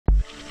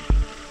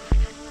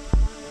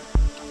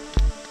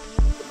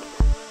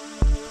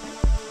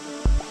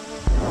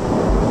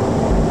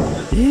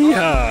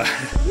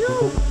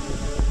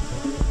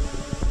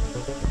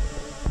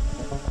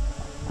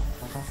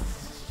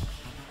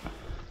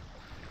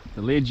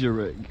The ledger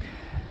rig.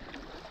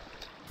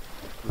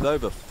 With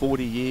over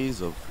 40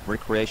 years of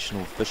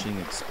recreational fishing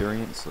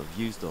experience, I've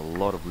used a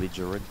lot of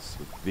ledger rigs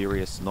with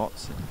various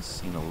knots and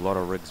seen a lot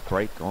of rigs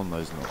break on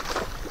those knots.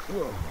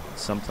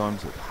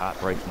 Sometimes with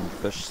heartbreaking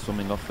fish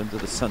swimming off into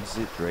the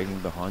sunset, dragging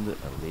behind it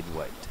a lead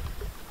weight.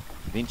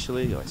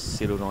 Eventually I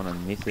settled on a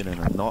method and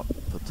a knot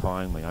for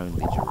tying my own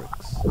ledger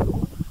rigs.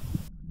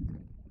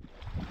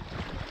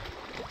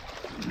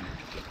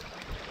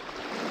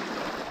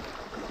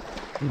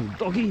 Little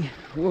doggy.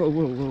 Whoa,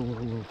 whoa, whoa, whoa,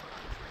 whoa.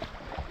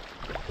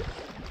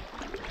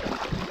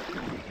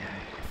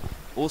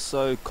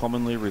 Also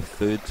commonly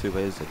referred to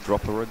as a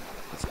dropper rig,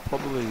 it's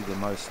probably the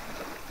most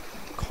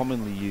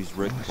commonly used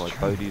rig by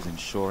boaties and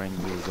shore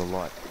anglers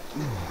alike.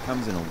 It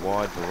comes in a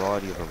wide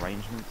variety of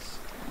arrangements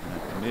and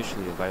are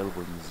commercially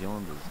available in New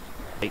Zealand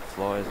as bait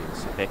flies or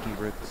sabaki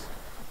rigs,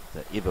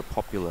 the ever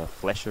popular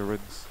flasher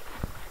rigs,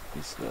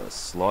 there's the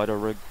slider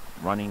rig,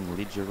 running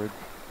ledger rig,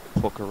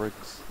 puka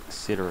rigs,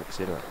 etc,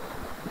 etc.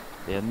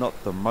 They are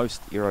not the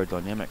most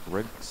aerodynamic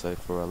rig, so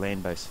for a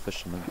land-based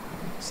fisherman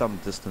some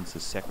distance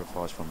is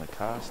sacrificed from the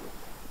cast,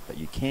 but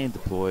you can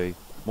deploy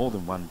more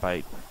than one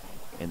bait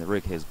and the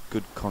rig has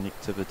good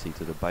connectivity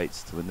to the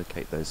baits to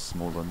indicate those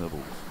smaller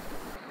nibbles.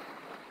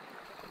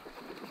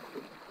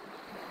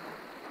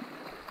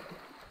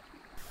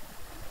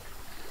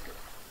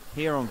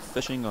 Here I'm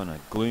fishing on a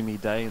gloomy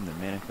day in the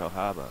Manukau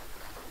harbour.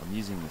 I'm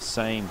using the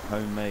same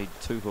homemade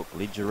 2-hook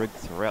ledger rig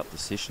throughout the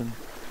session,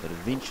 but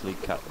eventually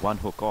cut one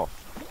hook off,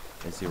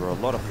 as there are a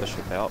lot of fish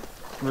about.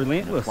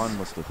 Relentless. If one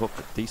was to hook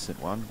a decent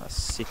one, a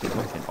second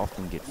hook can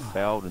often get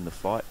fouled in the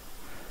fight,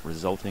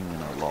 resulting in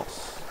a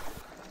loss.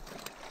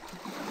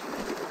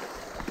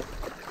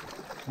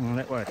 Oh,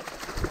 that way.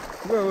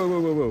 Whoa, whoa,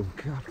 whoa, whoa, whoa.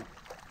 God.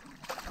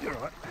 You're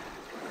right.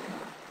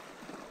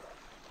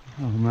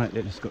 Oh, mate,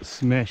 that just got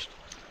smashed.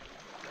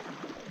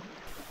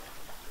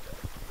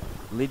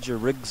 Ledger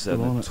rigs are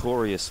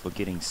notorious for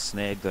getting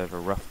snagged over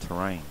rough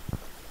terrain.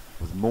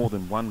 With more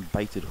than one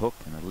baited hook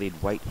and a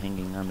lead weight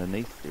hanging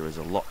underneath, there is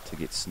a lot to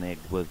get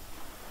snagged with,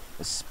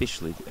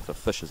 especially if a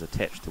fish is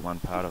attached to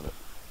one part of it.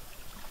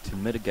 To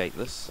mitigate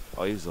this,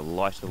 I use a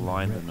lighter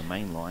line than the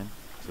main line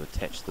to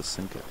attach the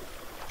sinker.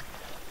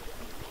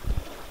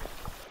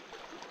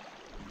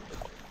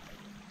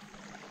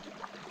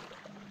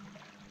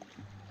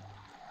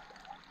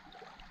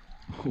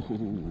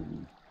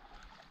 Ooh.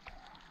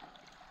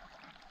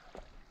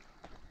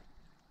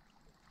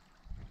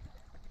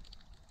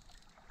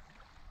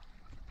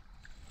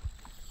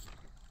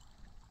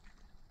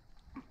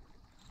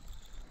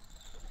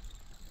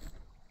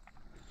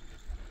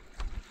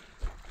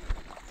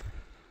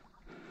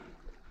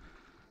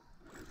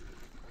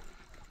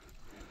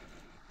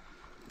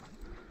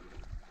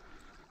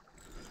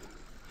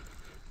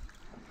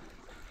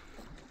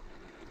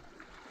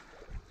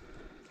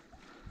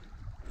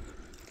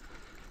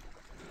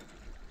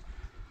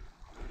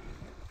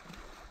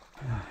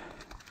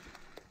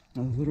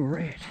 Another little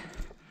rat.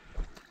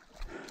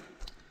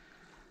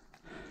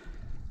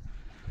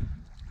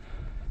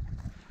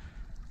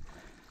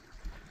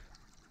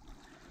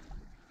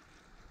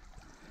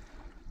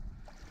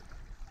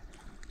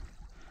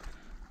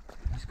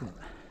 He's got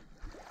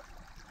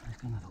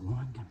another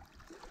line coming.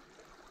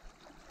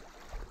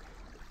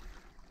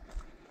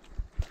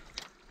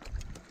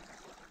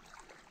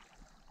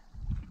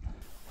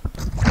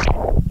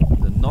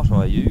 The knot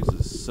I use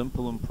is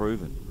simple and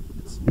proven.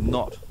 It's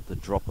not the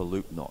dropper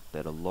loop knot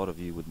that a lot of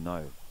you would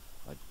know.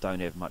 I don't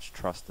have much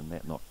trust in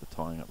that knot for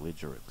tying up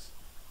ledger rigs.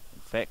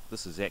 In fact,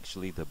 this is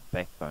actually the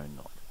backbone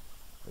knot.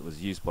 It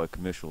was used by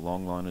commercial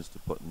longliners to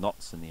put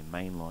knots in their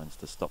main lines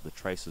to stop the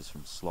traces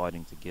from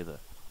sliding together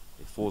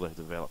before they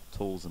developed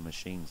tools and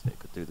machines that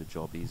could do the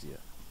job easier.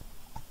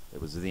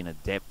 It was then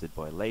adapted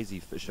by lazy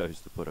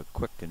fishers to put a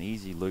quick and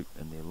easy loop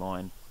in their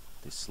line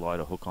to slide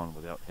a hook on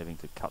without having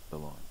to cut the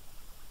line.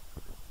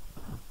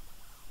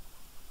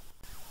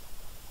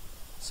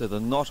 So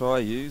the knot I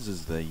use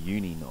is the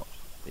uni knot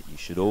that you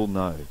should all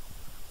know.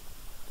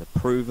 The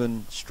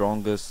proven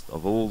strongest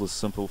of all the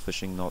simple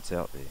fishing knots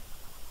out there.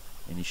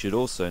 And you should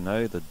also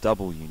know the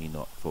double uni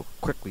knot for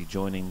quickly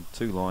joining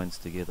two lines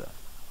together.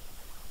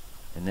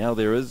 And now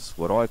there is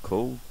what I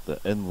call the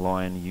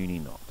inline uni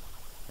knot,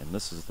 and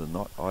this is the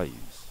knot I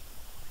use.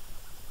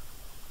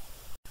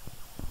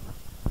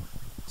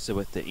 So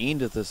at the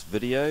end of this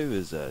video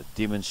is a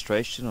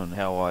demonstration on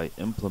how I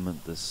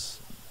implement this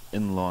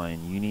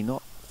inline uni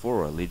knot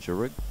for a ledger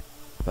rig,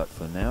 but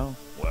for now,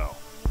 well,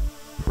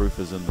 proof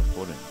is in the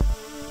pudding.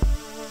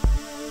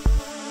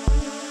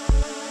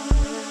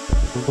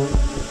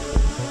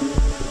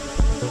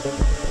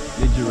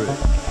 Ledger rig.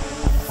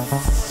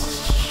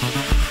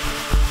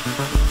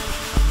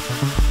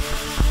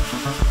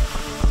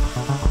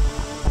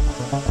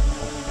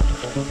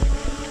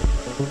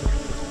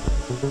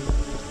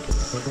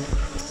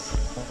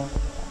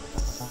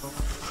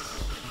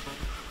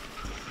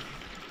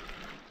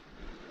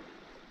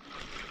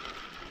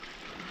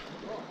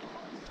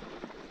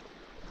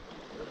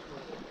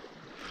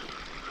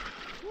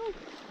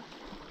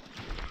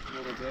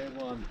 Not a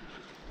bad one.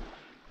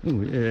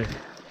 Oh yeah.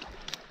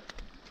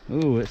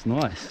 Oh, that's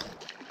nice.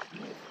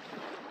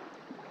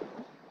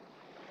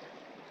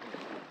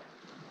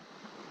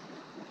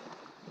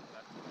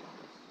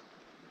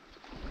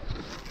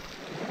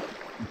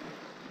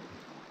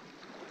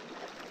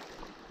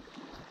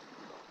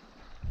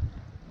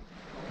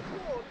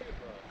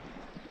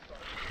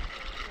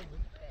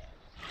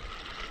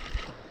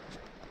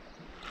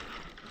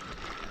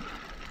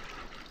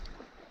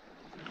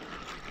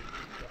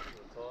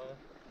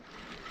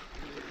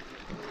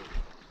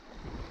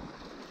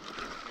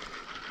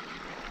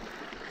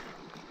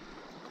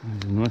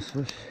 There's a nice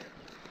fish.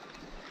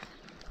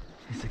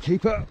 There's a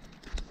keeper.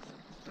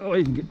 Oh, I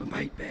even get my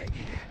bait back.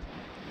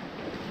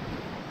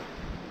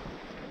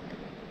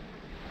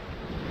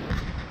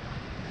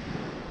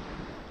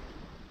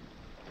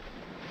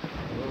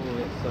 Oh,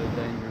 that's so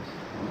dangerous.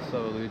 I'm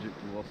so allergic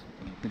to wasps.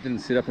 We didn't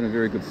set up in a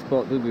very good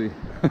spot, did we?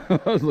 I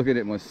was looking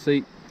at my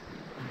seat.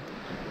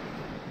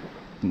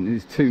 And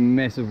there's two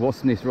massive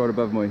wasp nests right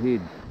above my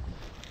head.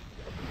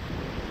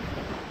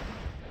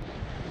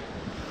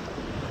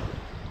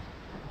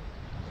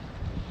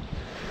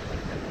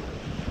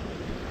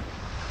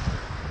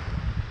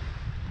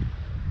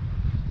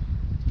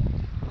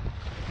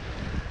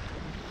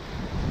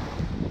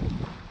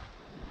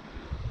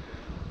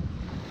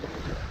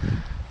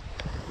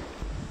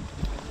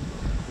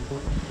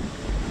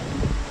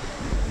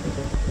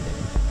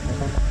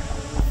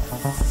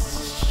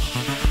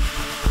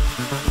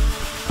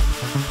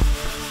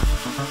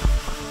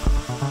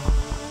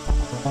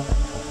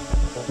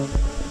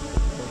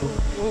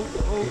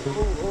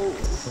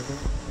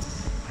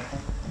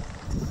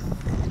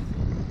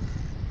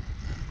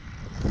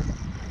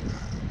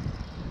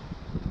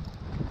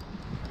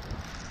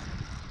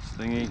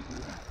 Stingy.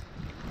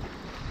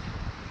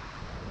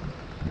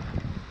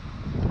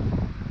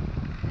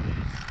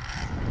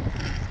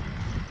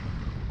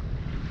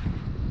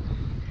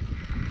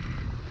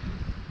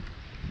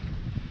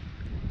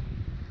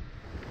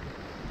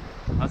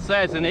 I'd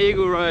say it's an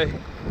eagle ray.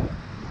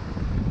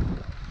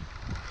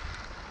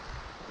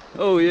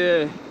 Oh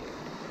yeah,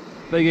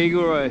 big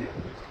eagle ray.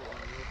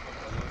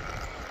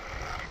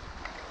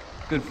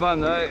 Good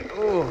fun though.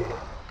 Oh.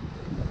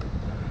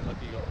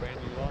 Lucky you got brand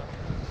new line.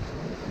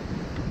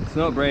 It's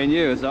not brand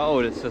new, it's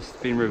old, it's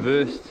just been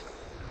reversed.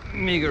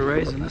 Mega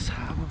rays in this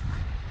harbour.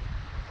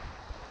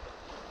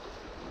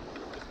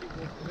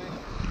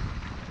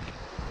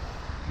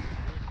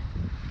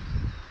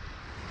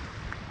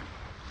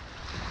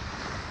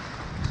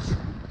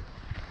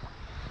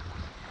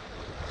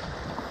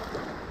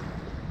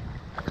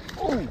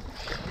 Oh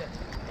shit.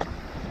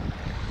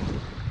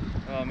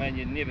 Oh man,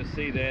 you'd never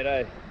see that,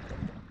 eh?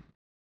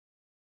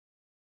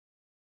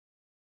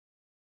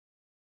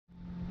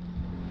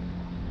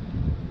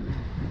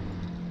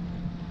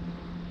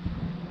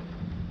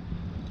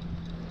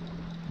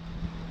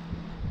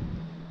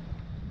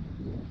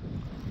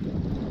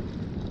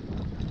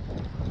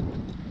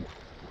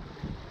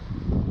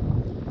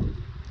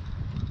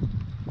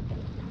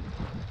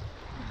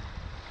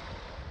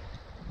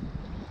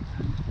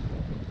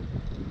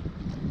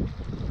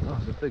 Oh,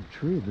 it's a big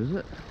tread, is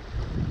it?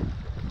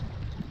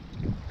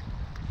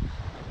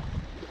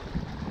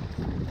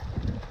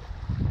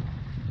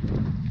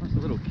 That's a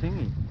little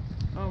kingy.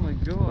 Oh my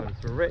god,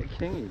 it's a rat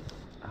kingy.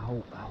 Ow,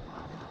 ow, ow,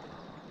 ow.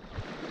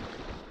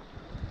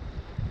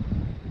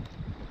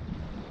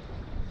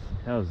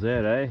 How's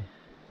that, eh?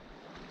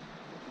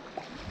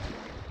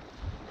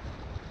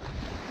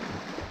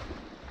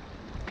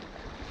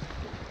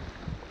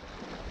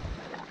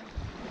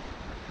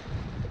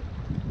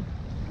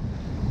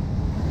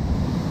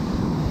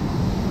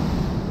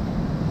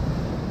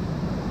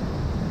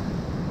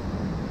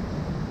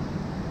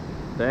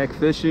 Back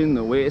fishing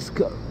the west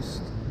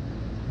coast.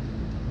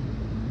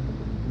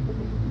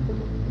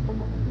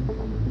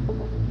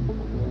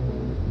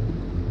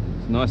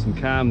 It's nice and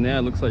calm now.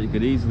 It looks like you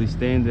could easily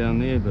stand down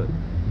there, but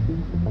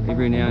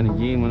every now and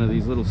again one of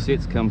these little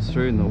sets comes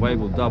through and the wave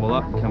will double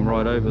up and come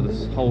right over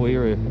this whole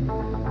area.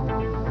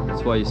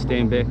 That's why you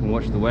stand back and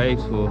watch the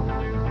waves for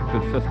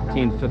a good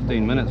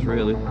 10-15 minutes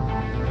really.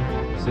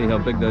 See how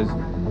big those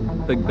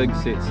big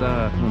sets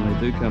are when they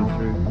do come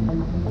through.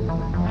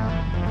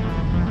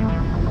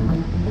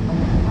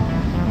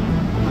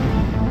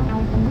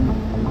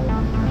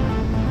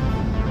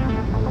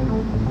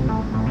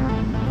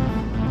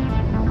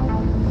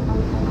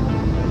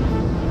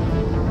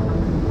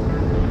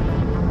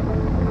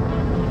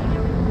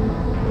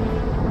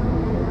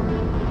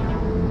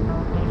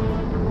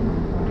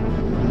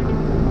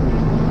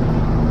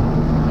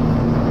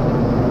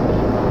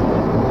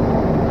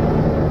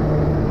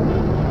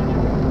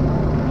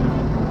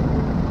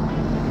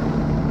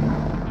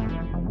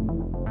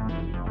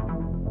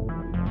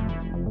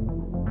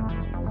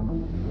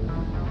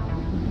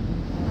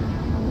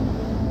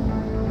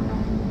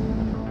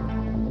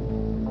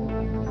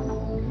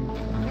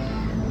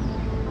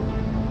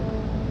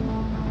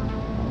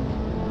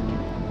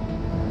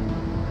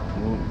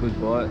 Good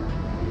bite.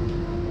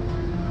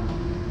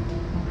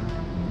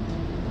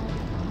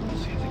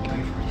 See if they go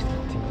for his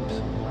tips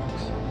and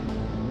rocks.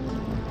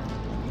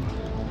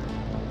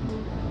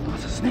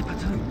 That's a snapper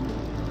too.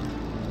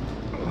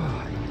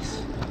 Oh,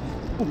 yes.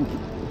 Ooh,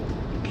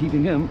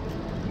 keeping him.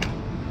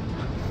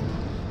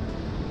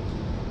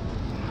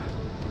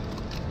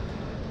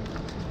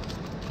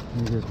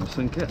 There's my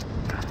sinker.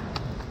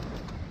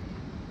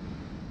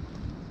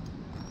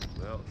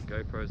 Well,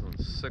 GoPro's on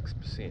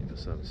 6% for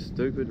some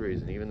stupid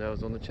reason, even though I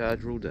was on the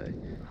charger all day.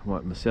 I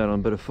might miss out on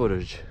a bit of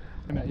footage.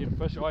 I'm out here to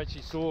fish. I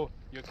actually saw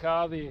your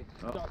car there.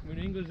 Duck moon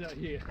anglers out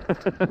here.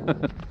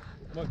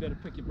 Might be able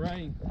to pick your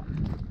brain.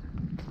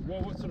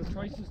 What sort of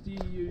traces do you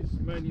use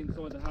mainly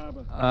inside the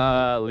harbour?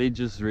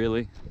 Ledges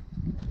really.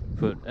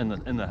 Put in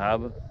the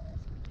harbour.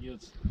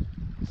 Yes.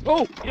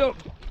 Oh, yep.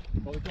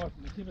 Oh, the guy from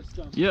the chemist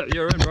stuff. Yeah,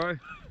 you're in, bro.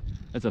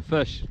 It's a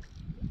fish.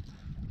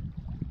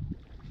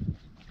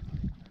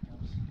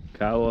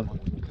 Kahawai.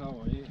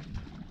 Kahawai, yeah.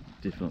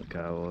 Definite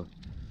kahawai.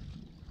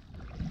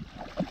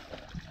 Oh,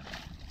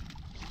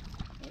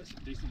 that's a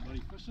decent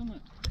bloody fish, isn't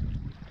it?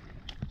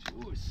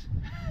 Choice.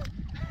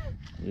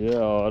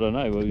 Yeah, I don't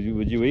know.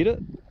 Would you eat it?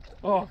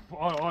 Oh,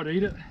 I'd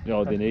eat it.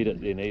 No, then eat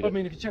it. Then eat it. I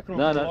mean, if you chuck it on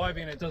live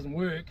and it doesn't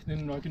work,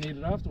 then I can eat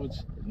it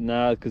afterwards.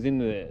 No, because then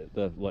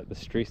the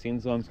stress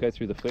enzymes go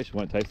through the flesh. It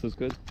won't taste as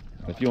good.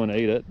 If you want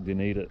to eat it, then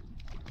eat it.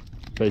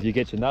 But if you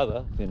get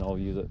another, then I'll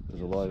use it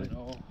as a live.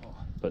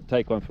 But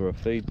take one for a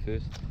feed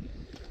first.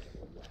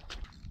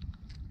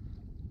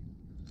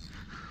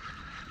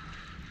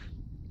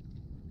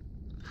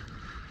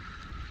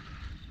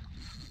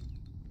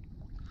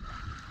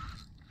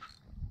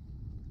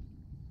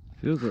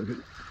 Feels like it.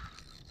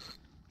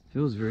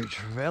 Feels very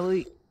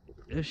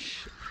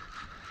Trevally-ish.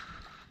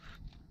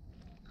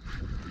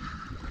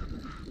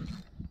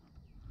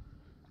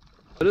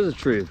 It is a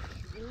Trev.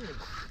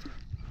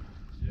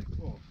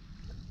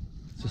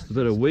 It's just a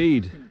bit of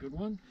weed. Good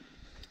one.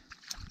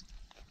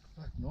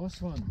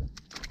 Nice one. Do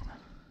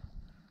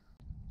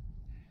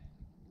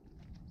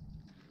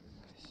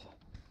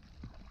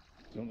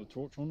you want the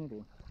torch on it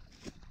or?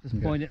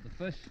 Just point at the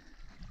fish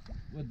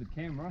with the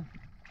camera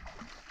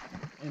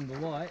and the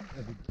light.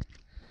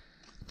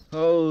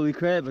 Holy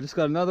crap, I just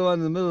got another one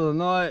in the middle of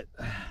the night.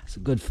 It's a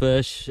good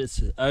fish.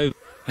 It's over.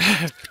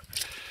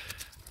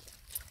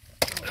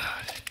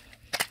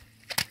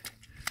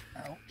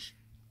 Ouch.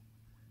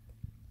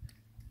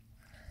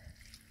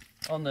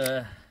 On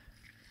the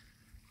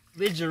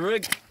ledger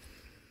rig.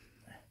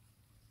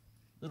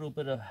 Little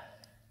bit of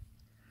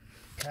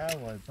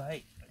Kahawai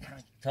bait.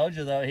 Told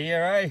you they were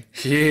here, eh?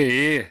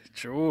 Yeah,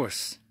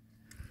 choice.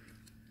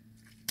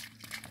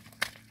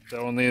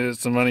 That one there,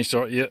 that's the money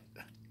shot, yet.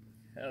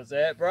 How's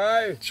that,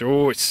 bro?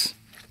 Choice.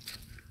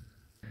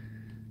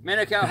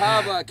 Manukau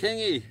Harbour,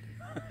 Kingy.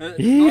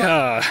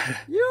 Yeah.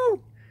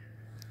 You.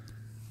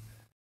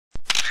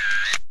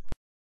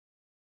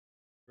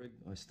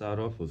 I start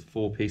off with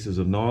 4 pieces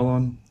of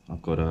nylon.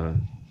 I've got a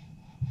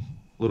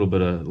little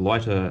bit of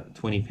lighter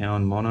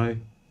 20-pound mono.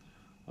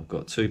 I've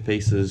got 2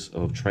 pieces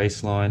of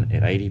trace line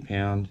at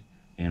 80-pound,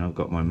 and I've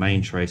got my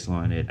main trace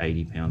line at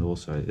 80-pound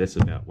also. That's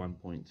about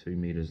 1.2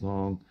 meters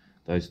long.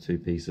 Those 2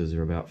 pieces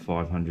are about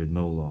 500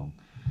 mil long,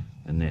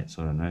 and that's,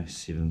 I don't know,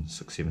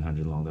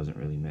 700 long, doesn't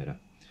really matter.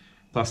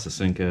 Plus the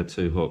sinker,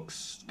 2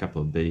 hooks, a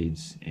couple of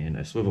beads, and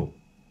a swivel.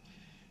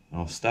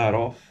 I'll start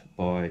off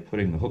by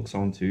putting the hooks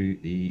onto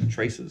the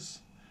traces,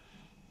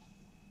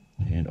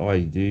 and I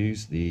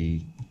use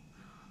the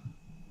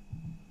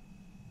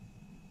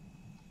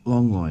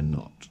long line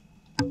knot.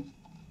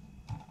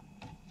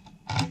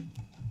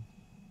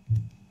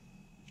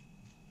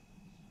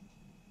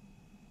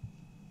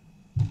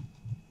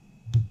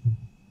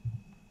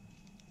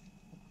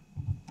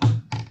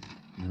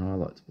 And I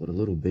like to put a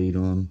little bead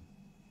on,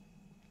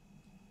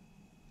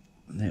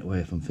 and that way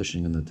if I'm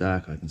fishing in the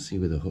dark I can see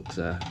where the hooks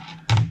are.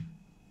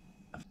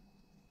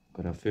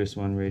 Got our first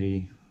one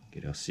ready,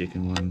 get our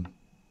second one,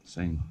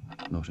 same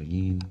knot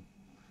again.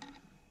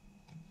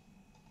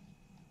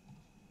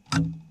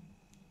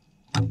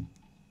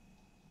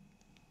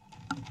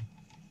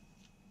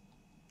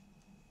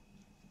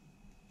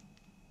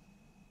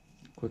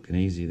 Quick and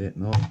easy, that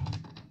knot.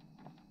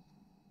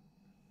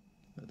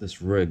 But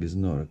this rig is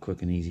not a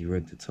quick and easy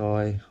rig to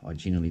tie. I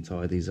generally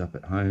tie these up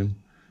at home,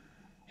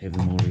 have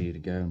them all ready to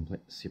go in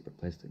separate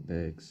plastic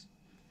bags.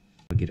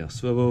 We get our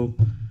swivel,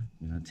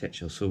 and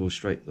attach our swivel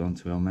straight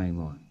onto our main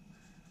line.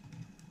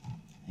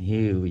 And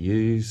here we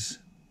use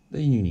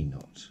the uni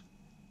knot.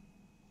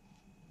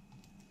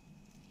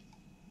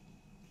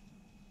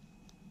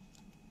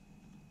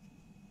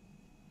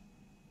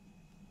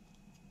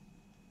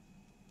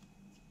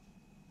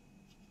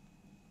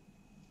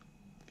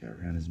 Go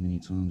around as many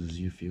times as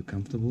you feel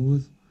comfortable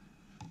with.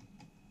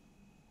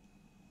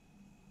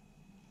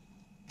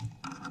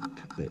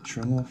 Cut that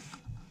trim off.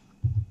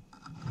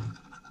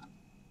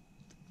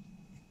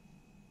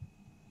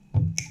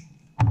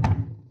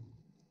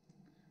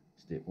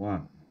 Step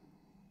 1.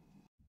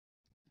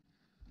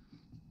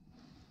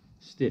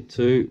 Step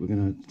 2, we're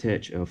going to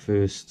attach our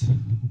first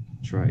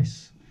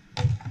trace.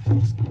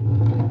 Just get it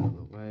out of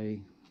the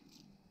way.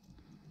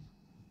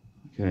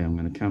 Okay, I'm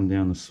going to come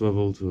down the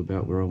swivel to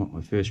about where I want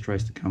my first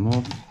trace to come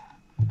off.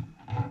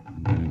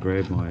 I'm going to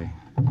grab my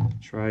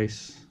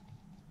trace,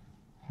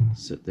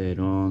 Sit that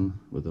on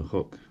with the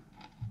hook.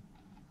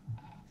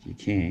 If you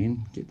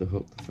can, get the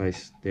hook to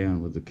face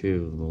down with the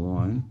curve of the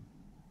line.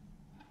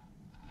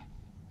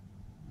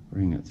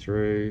 Bring it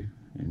through,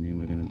 and then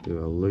we're going to do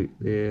a loop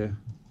there,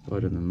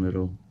 right in the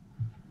middle,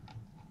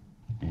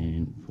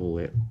 and pull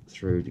that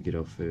through to get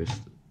our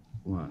first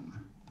one.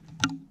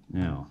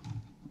 Now,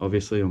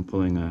 obviously I'm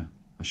pulling a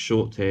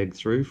short tag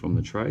through from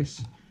the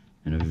trace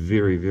and a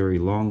very, very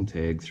long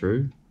tag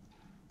through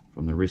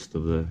from the rest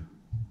of the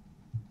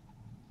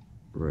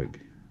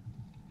rig.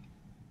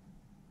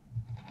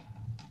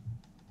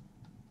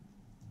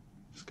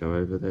 Just go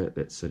over that,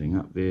 that's sitting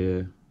up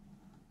there,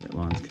 that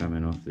line's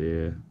coming off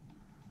there.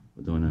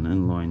 We're doing an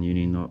inline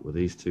uni knot with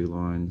these two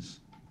lines,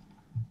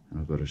 and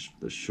I've got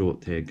the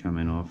short tag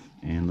coming off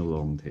and the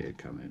long tag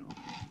coming off.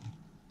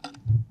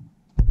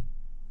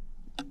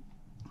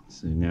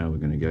 So now we're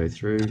going to go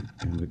through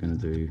and we're going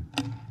to do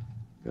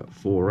about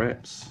 4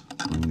 wraps,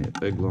 pulling that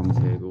big long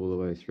tag all the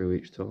way through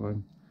each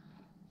time.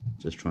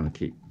 Just trying to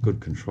keep good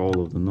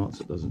control of the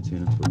knots, it doesn't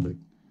turn into a big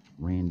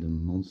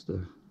random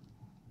monster.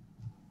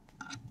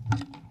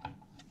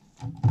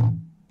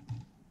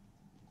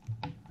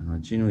 And I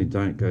generally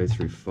don't go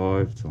through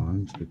 5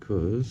 times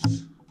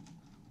because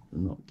the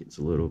knot gets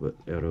a little bit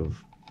out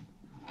of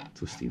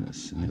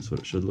twistiness, and that's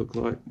what it should look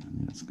like. And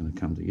then it's going to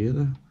come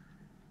together.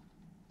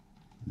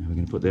 Now we're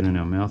going to put that in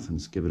our mouth and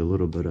just give it a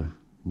little bit of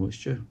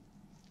moisture.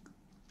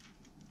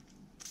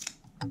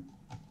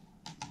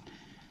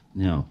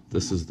 Now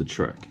this is the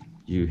trick.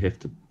 You have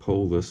to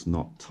pull this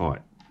knot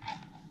tight.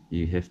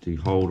 You have to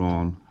hold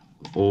on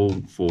all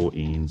 4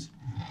 ends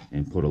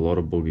and put a lot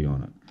of boogie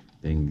on it.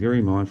 Being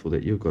very mindful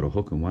that you've got a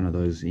hook in one of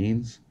those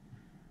ends.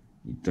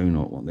 You do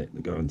not want that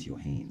to go into your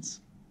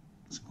hands.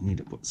 So we need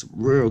to put some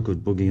real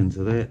good boogie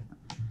into that.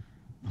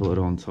 Pull it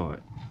on tight.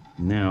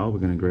 Now we're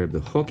going to grab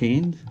the hook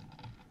end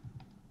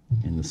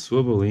and the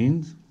swivel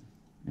end,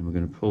 and we're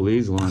going to pull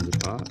these lines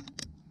apart.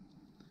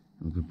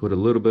 And we can put a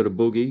little bit of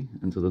boogie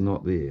into the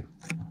knot there.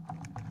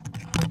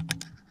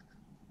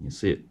 You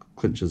see it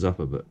clinches up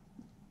a bit.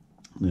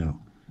 Now,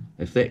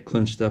 if that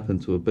clinched up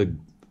into a big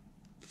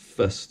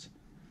fist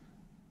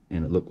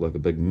and it looked like a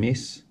big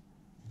mess,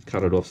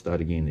 cut it off,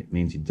 start again. It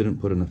means you didn't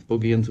put enough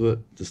boogie into it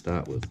to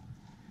start with.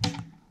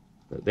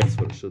 But that's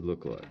what it should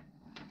look like.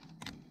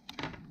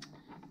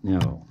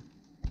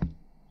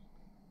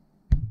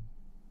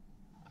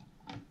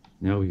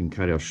 Now we can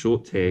cut our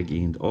short tag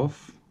end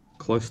off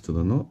close to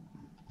the knot.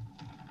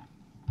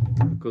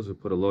 Because we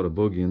put a lot of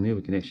boogie in there,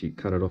 we can actually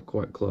cut it off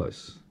quite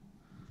close.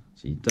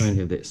 So you don't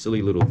have that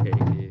silly little tag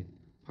there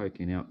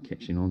poking out,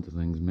 catching onto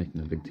things,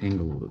 making a big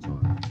tangle all the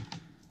time.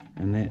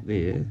 And that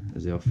there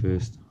is our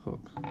first hook.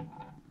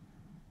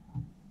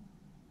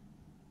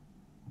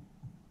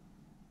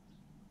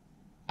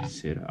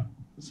 Set up.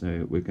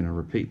 So we're going to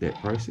repeat that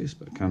process,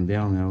 but come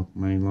down our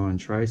main line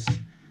trace,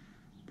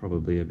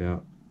 probably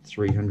about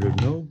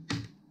 300 mil,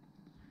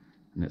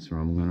 and that's where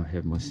I'm going to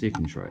have my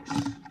second trace,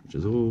 which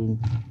is all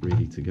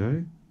ready to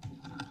go.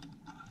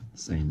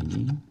 Same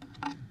again.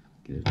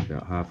 Get it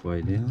about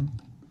halfway down.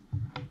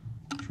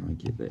 Try and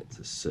get that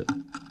to sit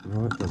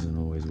right. Doesn't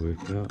always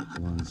work out.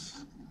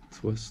 One's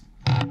twist.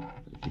 But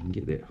if you can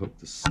get that hook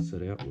to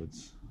sit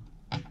outwards,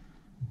 it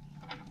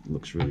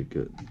looks really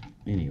good.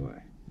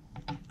 Anyway,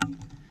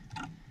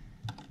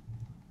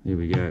 here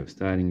we go.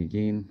 Starting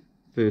again.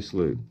 First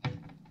loop.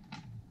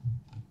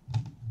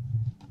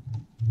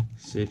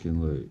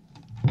 Second loop.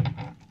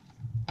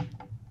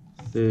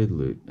 Third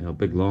loop. Our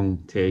big long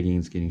tag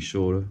end's getting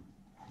shorter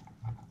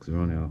because we're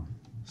on our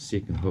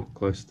second hook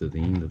close to the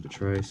end of the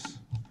trace.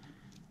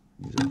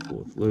 Here's our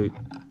fourth loop.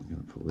 We're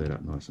going to pull that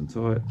up nice and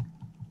tight.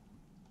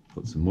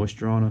 Put some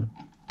moisture on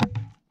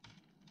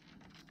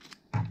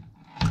it.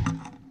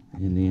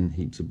 And then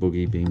heaps of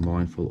boogie, being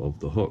mindful of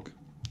the hook.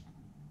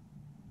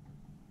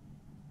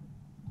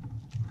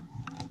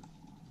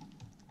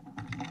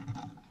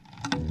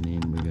 And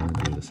then we're going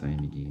to do the same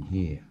again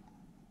here.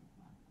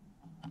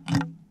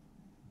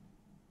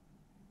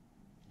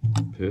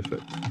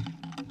 Perfect.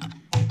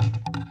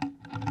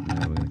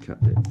 Now we're going to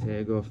cut that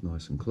tag off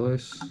nice and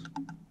close.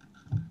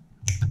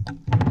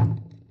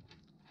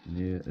 And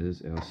there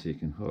is our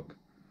second hook.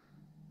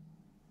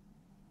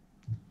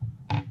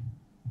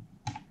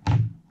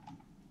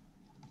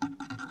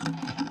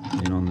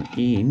 And on the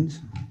end,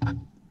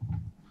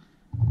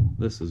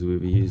 this is where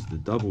we use the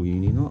double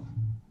uni knot.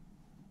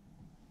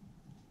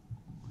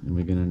 And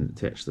we're going to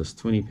attach this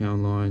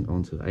 20-pound line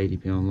onto the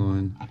 80-pound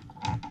line.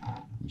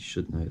 You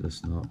should know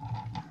this knot.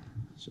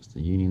 It's just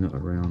a uni knot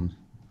around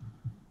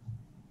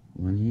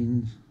one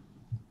end.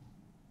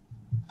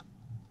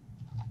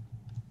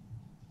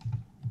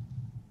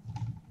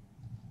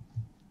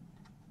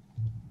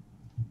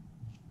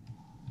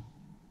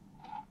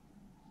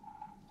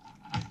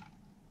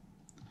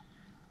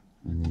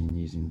 And then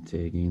using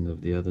tag end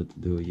of the other to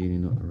do a uni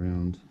knot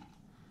around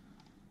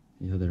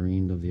the other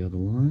end of the other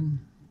line.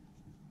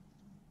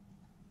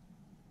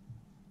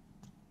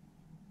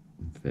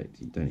 In fact,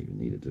 you don't even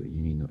need to do a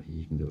uni knot here.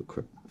 You can do a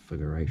quick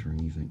figure eight or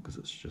anything because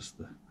it's just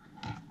the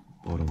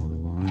bottom of the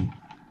line.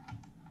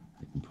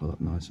 You can pull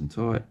it nice and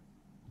tight.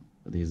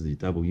 But there's the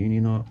double uni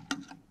knot.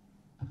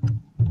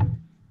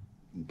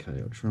 And cut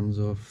our trims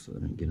off so they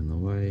don't get in the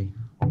way.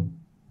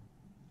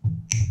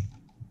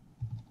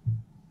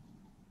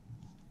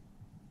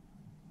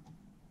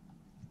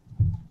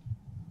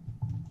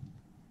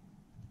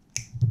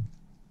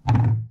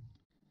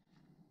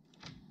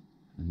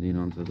 And then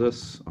onto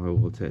this, I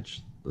will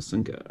attach the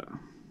sinker.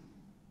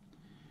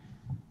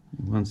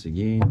 And once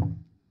again,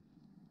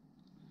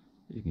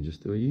 you can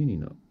just do a uni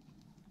knot.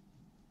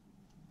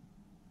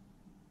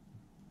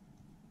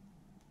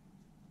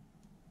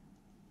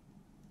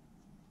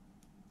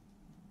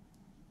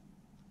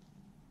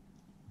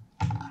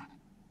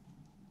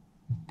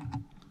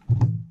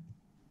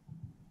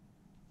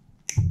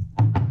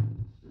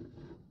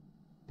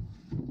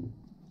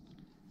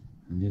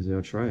 And there's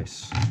our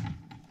trace.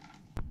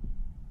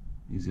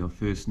 Here's our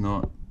first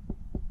knot.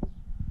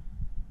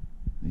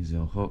 There's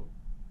our hook.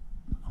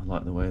 I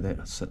like the way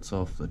that sits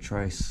off the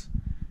trace.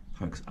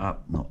 Hooks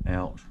up, not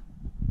out.